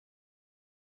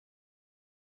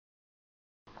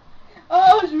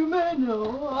As you may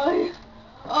know,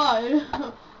 I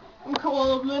am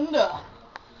Kawala Blender,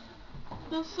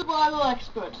 the survival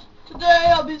expert. Today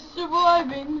I'll be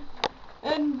surviving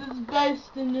in this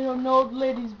in an old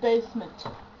lady's basement.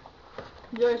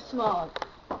 Very small.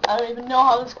 I don't even know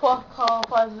how this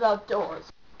qualifies as outdoors.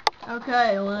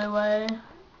 Okay, well anyway,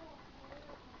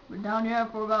 we're down here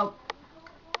for about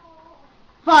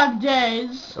 5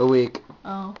 days. A week.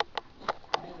 Oh.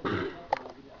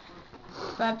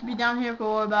 So I have to be down here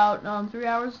for about 3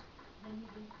 hours?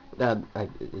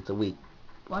 It's a week.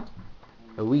 What?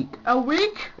 A week. A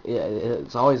week? Yeah,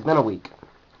 it's always been a week.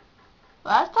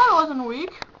 Last time it wasn't a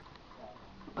week.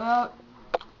 Well,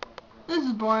 this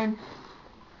is boring.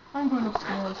 I'm going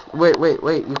upstairs. Wait.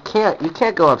 You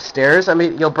can't go upstairs. I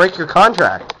mean, you'll break your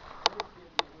contract.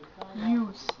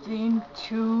 You steam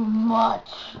too much.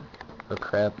 Oh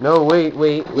crap. No, wait.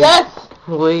 Yes!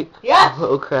 Wait. Yes!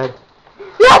 Oh crap.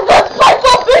 Yes, this might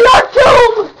be your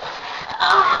tomb!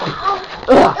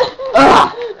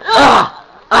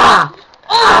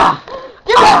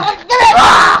 Give it! Give it!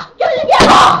 Give it again!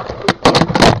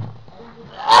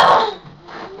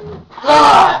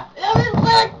 Let me see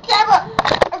the camera!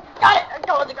 Got it!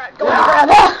 Go on the ground! Go on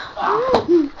the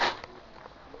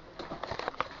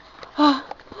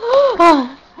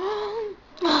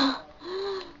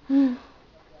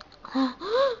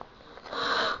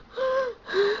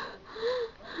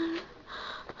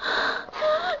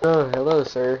Oh, hello,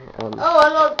 sir.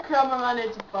 Hello, cameraman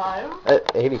 85.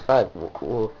 85.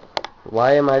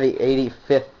 Why am I the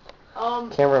 85th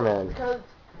cameraman?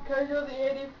 Because you're the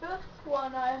 85th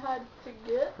one I had to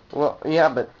get. Well, yeah,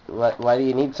 but why do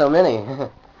you need so many? Do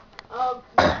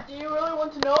you really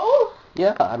want to know?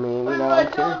 Yeah, I mean, you know, I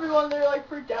tell everyone, they're like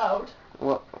freaked out.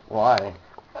 Well, why?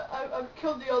 I've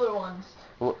killed the other ones.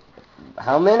 Well,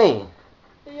 how many?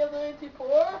 The other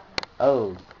 84?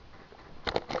 Oh.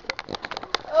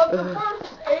 The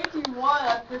first 81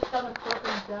 I fished on a cliff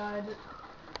and died.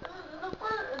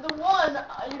 The one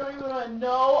you don't even want to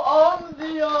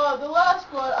know. The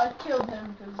last one I killed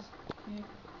him because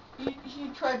he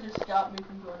tried to stop me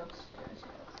from going upstairs.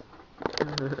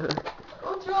 Yes.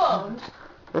 What's wrong?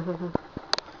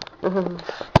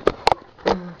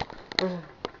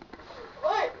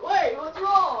 Wait, what's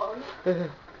wrong?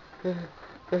 Tell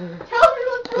me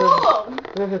what's wrong.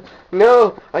 No,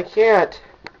 I can't.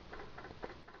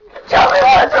 Tell me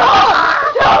what's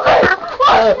wrong! Tell me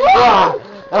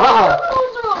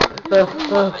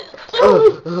what's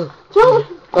wrong!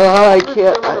 I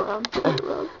can't.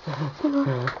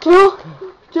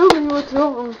 Tell me what's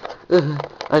wrong.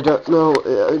 I don't know.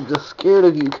 I'm just scared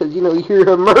of you because, you know, you're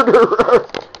a murderer.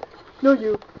 No,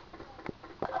 you.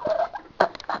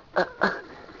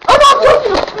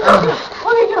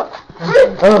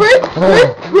 Oh,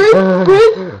 no,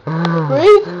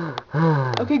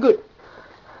 breathe. Okay, good.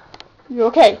 You're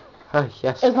okay.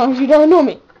 Yes. As long as you don't know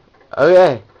me.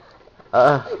 Okay.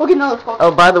 Okay, now let's go.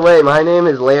 Oh, by the way, my name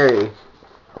is Larry.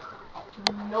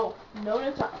 No,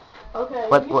 it's not. Okay.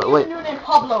 Wait. Your new name,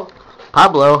 Pablo.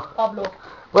 Pablo? Pablo.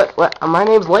 What? My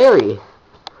name's Larry.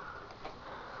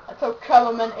 That's how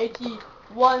cameraman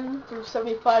 81 through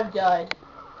 75 died.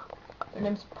 Your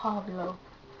name's Pablo.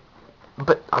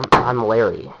 But I'm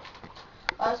Larry.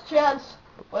 Last chance.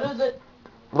 What is it?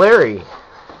 Larry.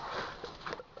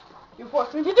 You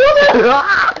forced me to do this!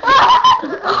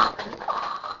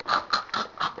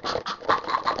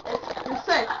 You're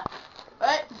safe.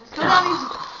 Right? Sit down easy.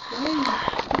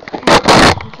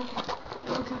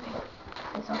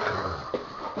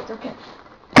 It's okay.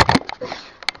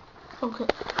 Okay.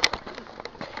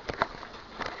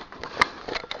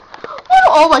 Why do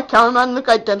all my cameramen look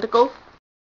identical?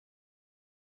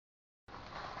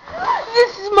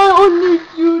 This is my only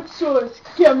food source,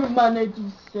 cameraman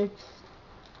 86.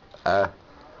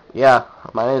 Yeah,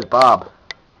 my name is Bob.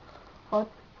 What?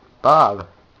 Bob.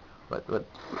 What?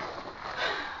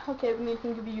 Okay, we need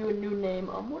to give you a new name.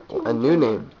 What do you A new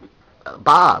name?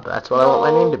 Bob. That's what I want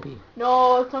my name to be.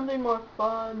 No, something more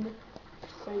fun.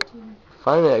 Exciting.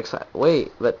 Fun and exciting.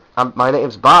 Wait, but my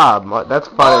name's Bob. That's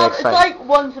fun and exciting. It's like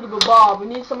one syllable, Bob. We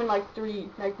need something like 3,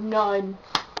 like 9.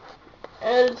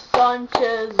 El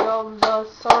Sanchez of the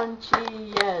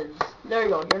Sanchez. There you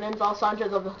go. Your name's El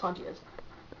Sanchez of the Sanchez.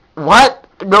 What?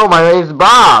 No, my name's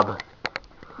Bob.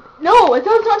 No, it's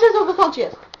El Sanchez of the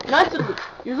Sanchez. 9 syllables.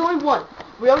 There's only one.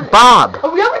 Bob.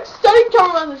 We have an exciting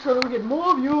camera on the show. We get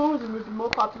more views and we get more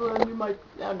popular, and we might,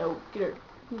 I don't know, get it.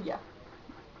 Yeah.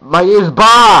 My name's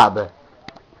Bob.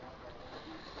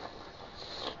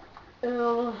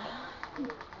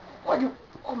 Why do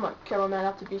all my cameramen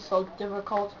have to be so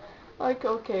difficult? Like,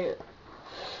 okay.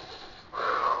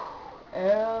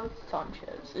 El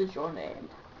Sanchez is your name.